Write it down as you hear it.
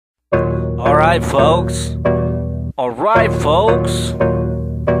Alright, folks. Alright, folks.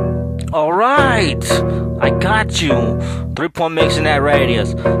 Alright. I got you. 3-point mix in that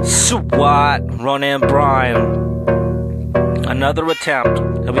radius. Swat, Run and Brian. Another attempt.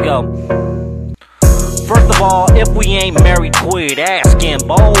 Here we go. First of all, if we ain't married, quit asking.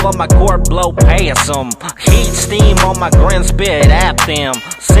 Bowl on my court, blow past them. Heat steam on my grin, spit at them.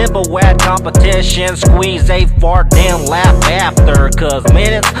 Simple wet competition, squeeze a fart, then laugh after. Cause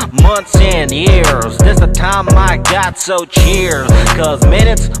minutes, months, and years, this the time I got, so cheers. Cause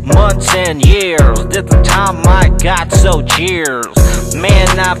minutes, months, and years, this the time I got, so cheers.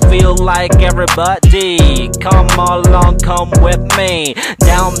 Man, I feel like everybody, come along, come with me.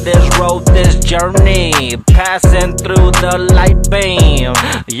 Down this road, this journey, passing through the light beam.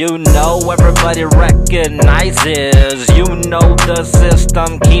 You know everybody recognizes. You know the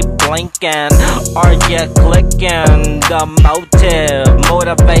system keep blinking. Are you clicking? The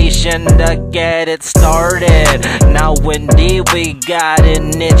motivation to get it started. Now indeed we got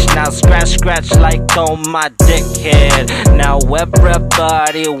an itch. Now scratch like on my dickhead. Now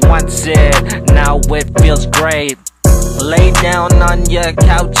everybody wants it. Now it feels great. Lay down on your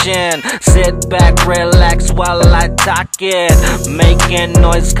couch and sit back, relax while I talk it. Making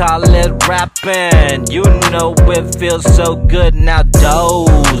noise, call it rapping. You know it feels so good. Now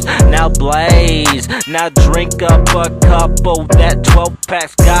doze, now blaze, now drink up a couple. That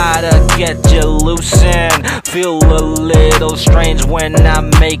 12-pack's gotta get you loosened. Feel a little strange when I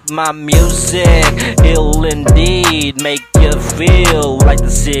make my music. Ill indeed, make you feel like the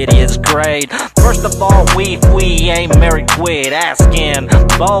city is great. First of all, we ain't married, quit asking.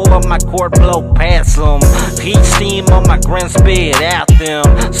 Ball on my court, blow past them. Heat steam on my grin, spit at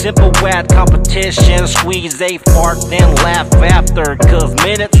them. Simple wet competition, squeeze a fart, then laugh after. Cause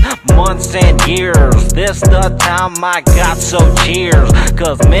minutes, months, and years, this the time I got, so cheers.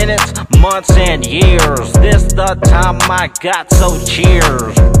 Cause minutes, months, and years, this the time I got, so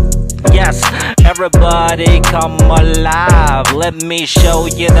cheers. Yes, everybody come alive. Let me show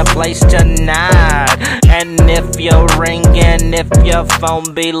you the place tonight. And if you're ringing, if your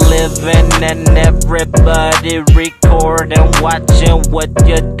phone be living, and everybody recording, watching what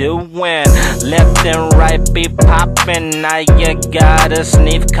you're doing. Left and right be popping. Now you gotta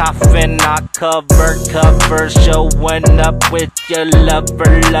sneeze, coughing. I'll cover, showing up with your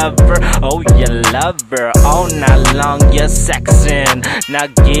lover. Oh, your lover. All night long you're sexing. Now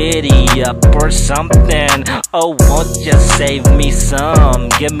giddy up or something. Oh, won't you save me some?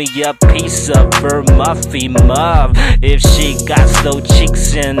 Give me a piece of her muffy muff. If she got slow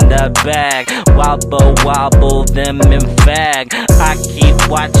cheeks in the back, wobble them in fact. I keep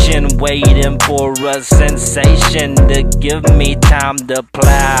watching, waiting for a sensation to give me time to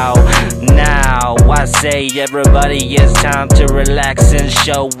plow. Now I say everybody, it's time to relax and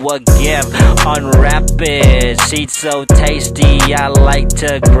show a gift. Unwrap it, she's so tasty, I like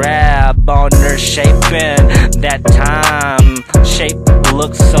to grab on her, shaping that time. Shape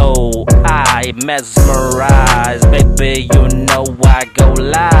looks so I mesmerize. Baby, you know I go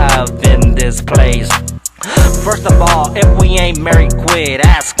live in this place. First of all, if we ain't married, quit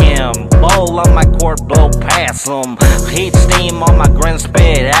asking. Bowl on my court, blow past them. Heat steam on my grin,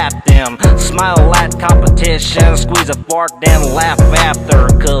 spit at them. Smile at competition, squeeze a fart, then laugh after.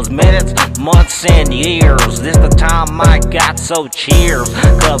 Cause minutes, months, and years, this the time I got, so cheers.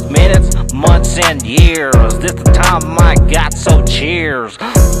 Cause minutes, months, and years, this the time I got, so cheers.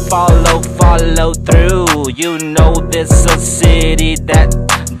 Follow through. You know this a city that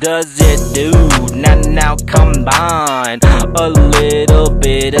does it do. Now combine a little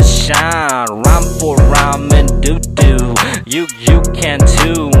bit of shine. Rhyme for rhyme and do. You can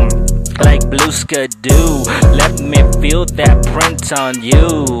too, like blue skidoo. Let me feel that print on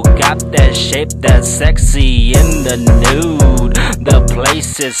you. Got that shape that's sexy in the nude. The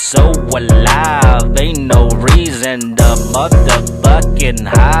place is so alive, ain't no reason to motherfucking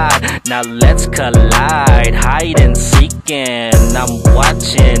hide. Now let's collide, hide and seeking. I'm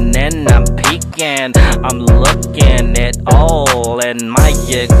watching and I'm peeking. I'm looking at all, and my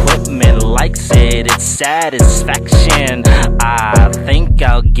equipment likes it. It's satisfaction. I think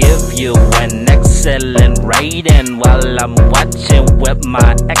I'll give you an excellent rating while I'm watching with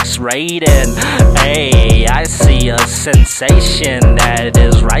my X rating. Hey, I see a sensation that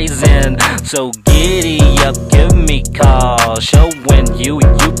is rising, so giddy up, give me call. Showing you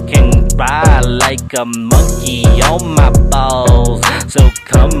can ride like a monkey on my balls. So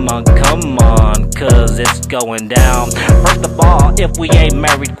come on, cause it's going down. First of all, if we ain't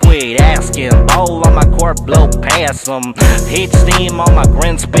married, quit asking. Bowl on my court, blow past them. Heat steam on my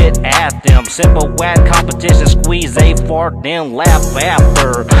grin, spit at them. Simple whack competition, squeeze a fart, then laugh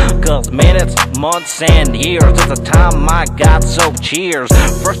after. Cause minutes, months, and years is the time I got, so cheers.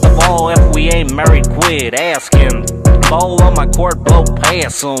 First of all, if we ain't married, quit asking. Bowl on my court, blow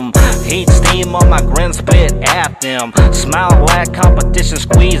past them. Heat steam on my grin, spit at them. Smile at competition,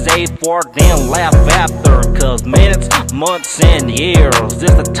 squeeze a fart, then laugh after. Cause minutes, months, and years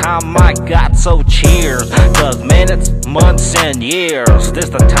is the time I got, so cheers. Cause minutes, months, and years this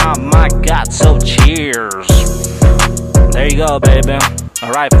the time I got, so cheers. There you go, baby.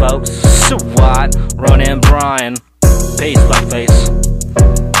 Alright, folks. Swat, Ron and Brian. Peace, fuckface.